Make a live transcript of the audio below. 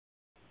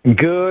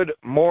Good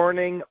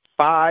morning,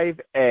 5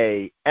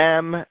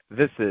 a.m.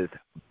 This is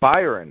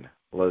Byron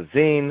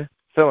Lazine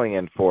filling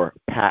in for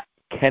Pat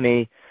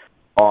Kenny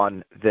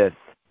on this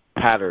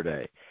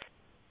Saturday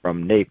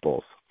from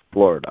Naples,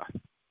 Florida.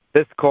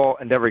 This call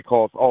and every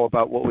call is all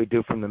about what we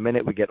do from the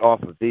minute we get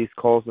off of these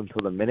calls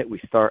until the minute we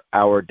start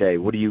our day.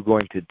 What are you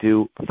going to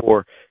do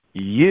for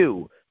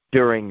you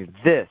during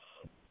this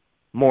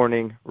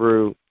morning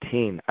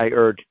routine? I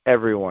urge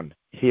everyone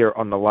here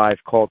on the live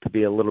call to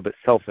be a little bit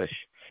selfish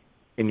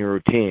in your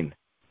routine,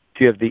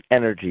 so you have the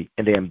energy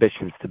and the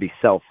ambitions to be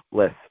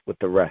selfless with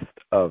the rest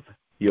of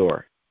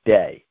your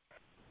day.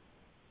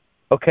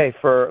 Okay,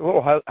 for a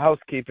little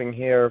housekeeping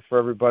here for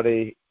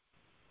everybody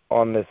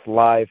on this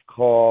live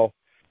call,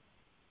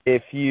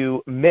 if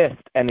you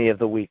missed any of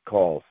the week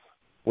calls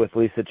with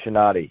Lisa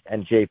Chinati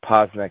and Jay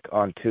Posnick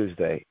on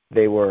Tuesday,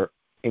 they were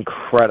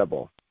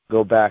incredible.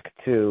 Go back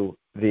to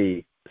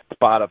the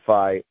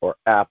Spotify or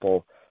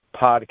Apple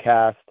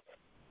podcast.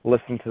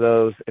 Listen to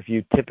those. If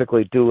you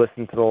typically do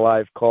listen to the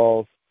live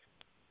calls,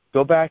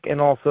 go back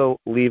and also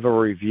leave a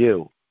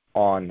review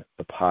on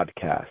the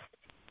podcast.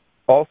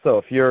 Also,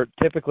 if you're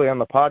typically on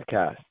the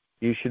podcast,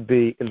 you should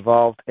be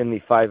involved in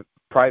the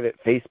private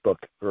Facebook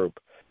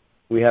group.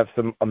 We have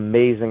some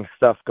amazing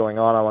stuff going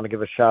on. I want to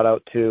give a shout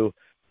out to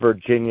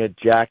Virginia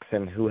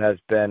Jackson, who has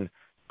been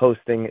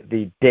hosting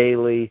the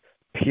daily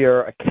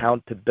Pure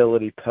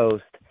Accountability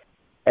post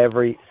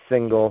every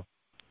single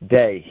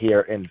day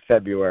here in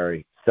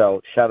February.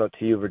 So shout out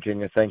to you,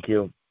 Virginia. Thank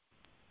you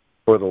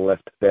for the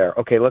lift there.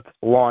 Okay, let's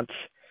launch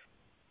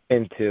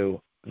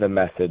into the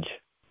message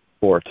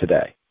for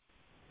today.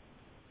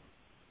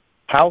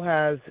 How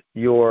has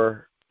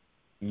your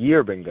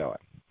year been going?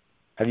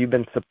 Have you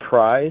been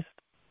surprised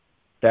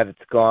that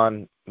it's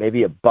gone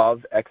maybe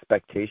above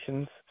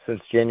expectations since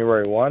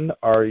January 1?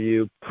 Are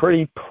you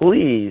pretty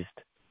pleased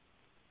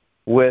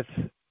with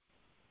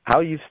how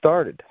you've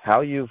started,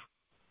 how you've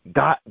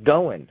got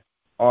going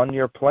on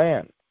your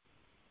plan?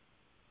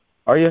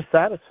 Are you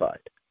satisfied?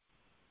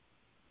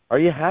 Are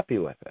you happy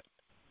with it?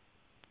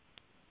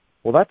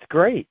 Well, that's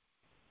great.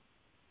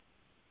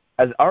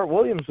 As Art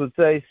Williams would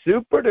say,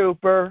 super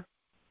duper,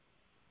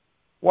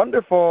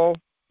 wonderful,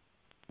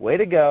 way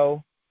to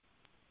go.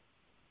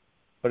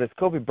 But as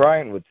Kobe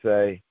Bryant would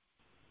say,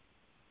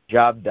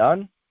 job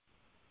done?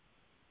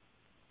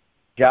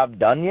 Job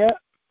done yet?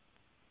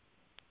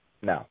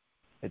 No,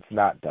 it's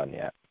not done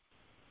yet.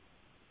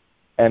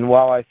 And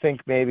while I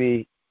think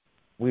maybe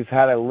we've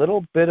had a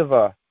little bit of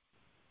a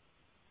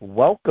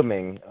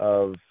welcoming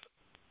of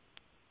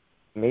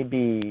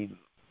maybe,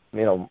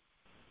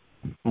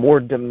 more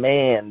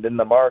demand in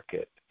the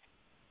market.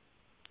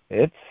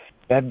 It's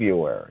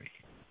February.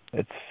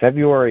 It's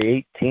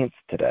February 18th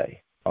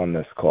today on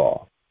this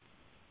call.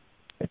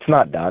 It's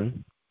not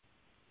done.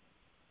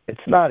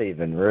 It's not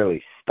even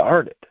really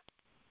started.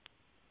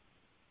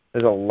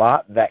 There's a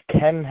lot that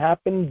can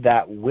happen,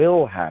 that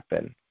will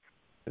happen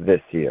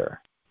this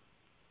year.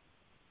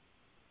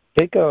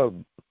 Take a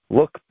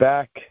look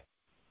back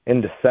in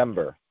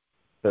December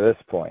to this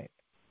point.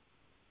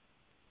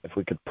 If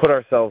we could put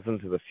ourselves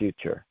into the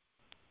future,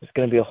 there's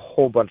going to be a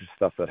whole bunch of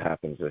stuff that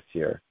happens this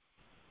year.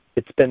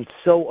 It's been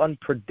so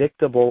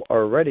unpredictable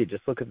already.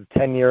 Just look at the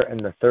 10-year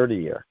and the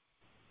 30-year.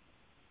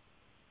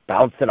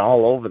 Bouncing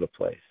all over the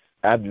place.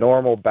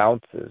 Abnormal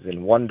bounces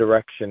in one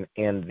direction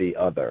and the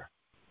other.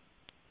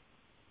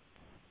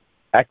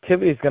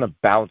 Activity is going to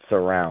bounce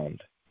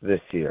around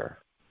this year.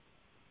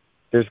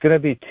 There's going to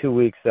be 2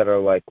 weeks that are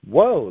like,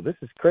 whoa, this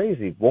is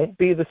crazy. Won't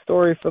be the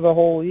story for the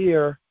whole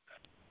year,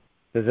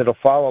 because it'll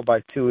follow by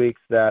 2 weeks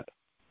that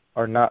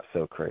are not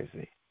so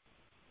crazy.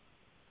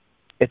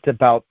 It's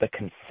about the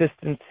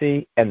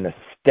consistency and the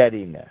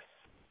steadiness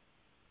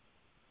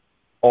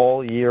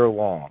all year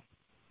long.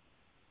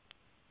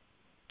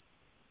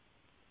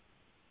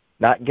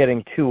 Not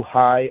getting too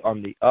high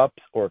on the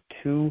ups or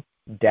too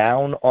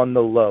down on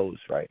the lows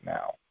right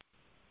now.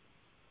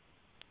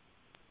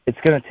 It's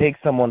going to take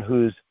someone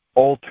who's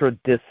ultra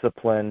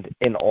disciplined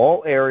in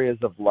all areas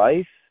of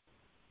life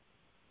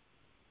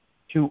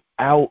to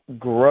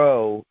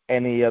outgrow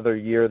any other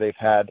year they've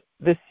had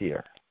this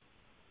year.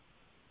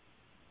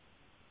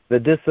 The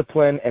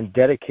discipline and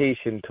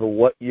dedication to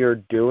what you're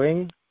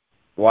doing,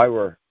 why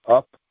we're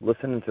up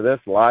listening to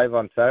this live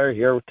on Saturday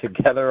here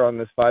together on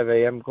this 5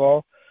 a.m.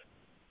 call,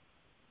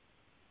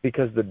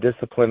 because the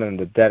discipline and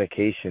the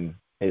dedication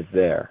is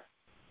there.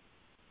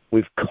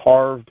 We've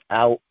carved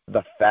out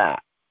the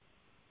fat.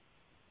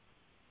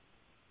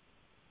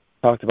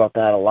 Talked about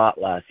that a lot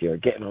last year,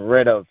 getting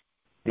rid of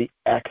the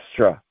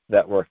extra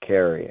that we're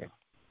carrying.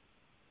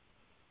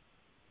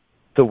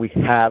 So we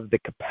have the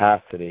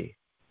capacity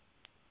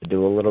to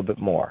do a little bit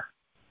more,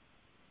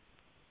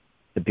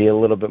 to be a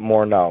little bit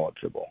more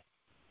knowledgeable,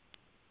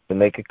 to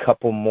make a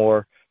couple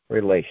more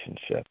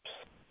relationships,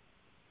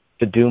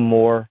 to do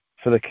more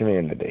for the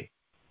community.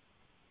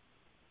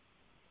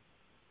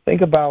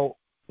 Think about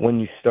when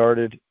you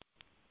started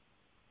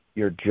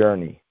your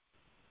journey.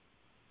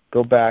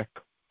 Go back,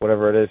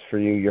 whatever it is for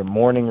you, your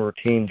morning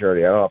routine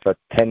journey. I don't know if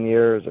that's 10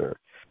 years or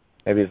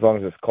maybe as long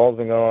as this call's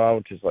been going on,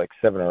 which is like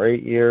 7 or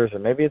 8 years, or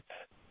maybe it's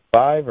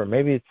 5, or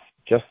maybe it's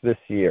just this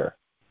year.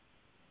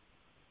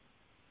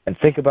 And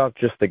think about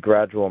just the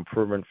gradual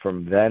improvement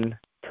from then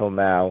till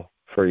now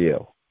for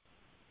you.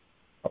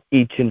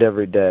 Each and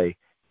every day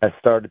has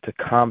started to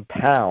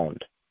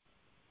compound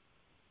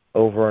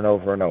over and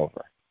over and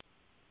over.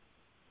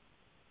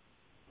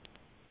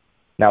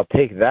 Now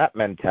take that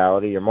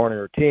mentality, your morning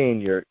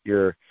routine,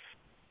 your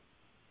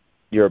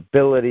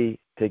ability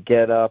to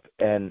get up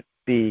and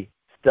be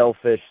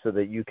selfish so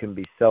that you can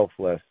be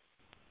selfless,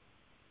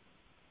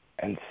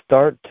 and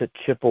start to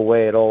chip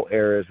away at all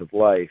areas of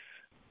life,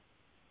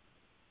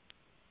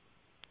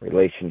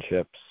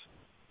 relationships,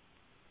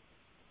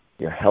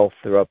 your health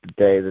throughout the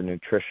day, the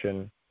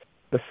nutrition,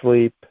 the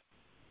sleep,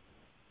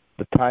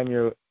 the time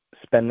you're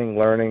spending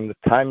learning,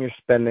 the time you're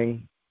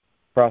spending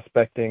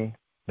prospecting,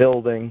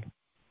 building,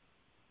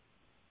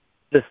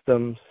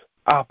 systems,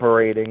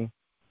 operating.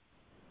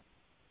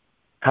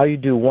 How you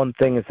do one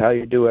thing is how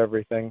you do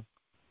everything.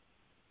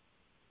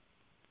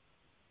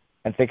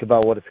 And think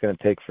about what it's going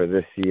to take for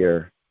this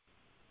year,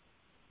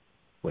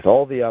 with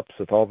all the ups,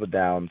 with all the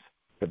downs,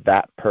 for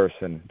that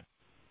person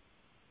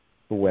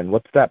to win.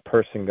 What's that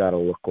person got to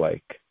look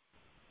like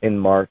in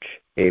March,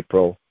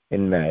 April,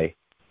 in May?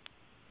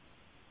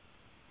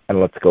 And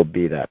let's go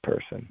be that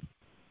person.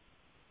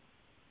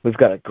 We've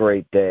got a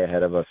great day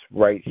ahead of us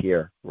right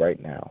here,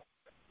 right now.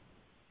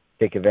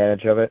 Take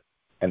advantage of it,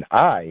 and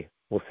I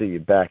will see you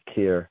back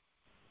here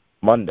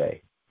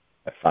Monday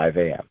at 5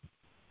 a.m.